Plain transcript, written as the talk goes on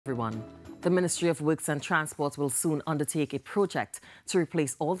Everyone. The Ministry of Works and Transport will soon undertake a project to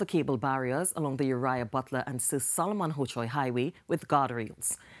replace all the cable barriers along the Uriah, Butler and Sir Solomon Hochoy Highway with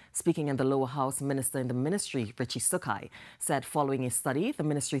guardrails. Speaking in the lower house, Minister in the Ministry, Hochoy, said following a study, the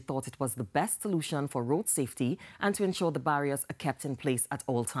ministry thought it was the best solution for road safety and to ensure the barriers are kept in place at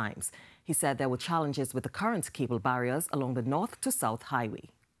all times. He said there were challenges with the current cable barriers along the north to south highway.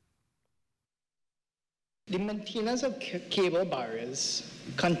 The maintenance of cable barriers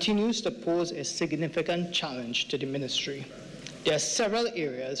continues to pose a significant challenge to the ministry. There are several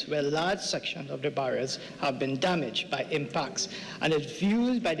areas where large sections of the barriers have been damaged by impacts, and it's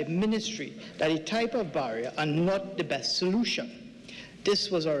viewed by the ministry that the type of barrier are not the best solution.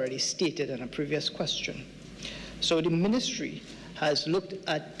 This was already stated in a previous question. So the ministry has looked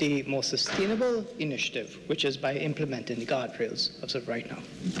at the more sustainable initiative, which is by implementing the guardrails as of right now.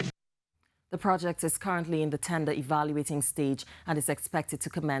 The project is currently in the tender evaluating stage and is expected to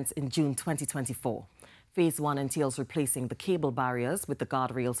commence in June 2024. Phase 1 entails replacing the cable barriers with the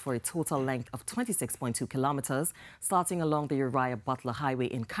guardrails for a total length of 26.2 kilometers, starting along the Uriah Butler Highway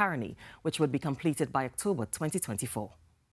in Caroni, which would be completed by October 2024.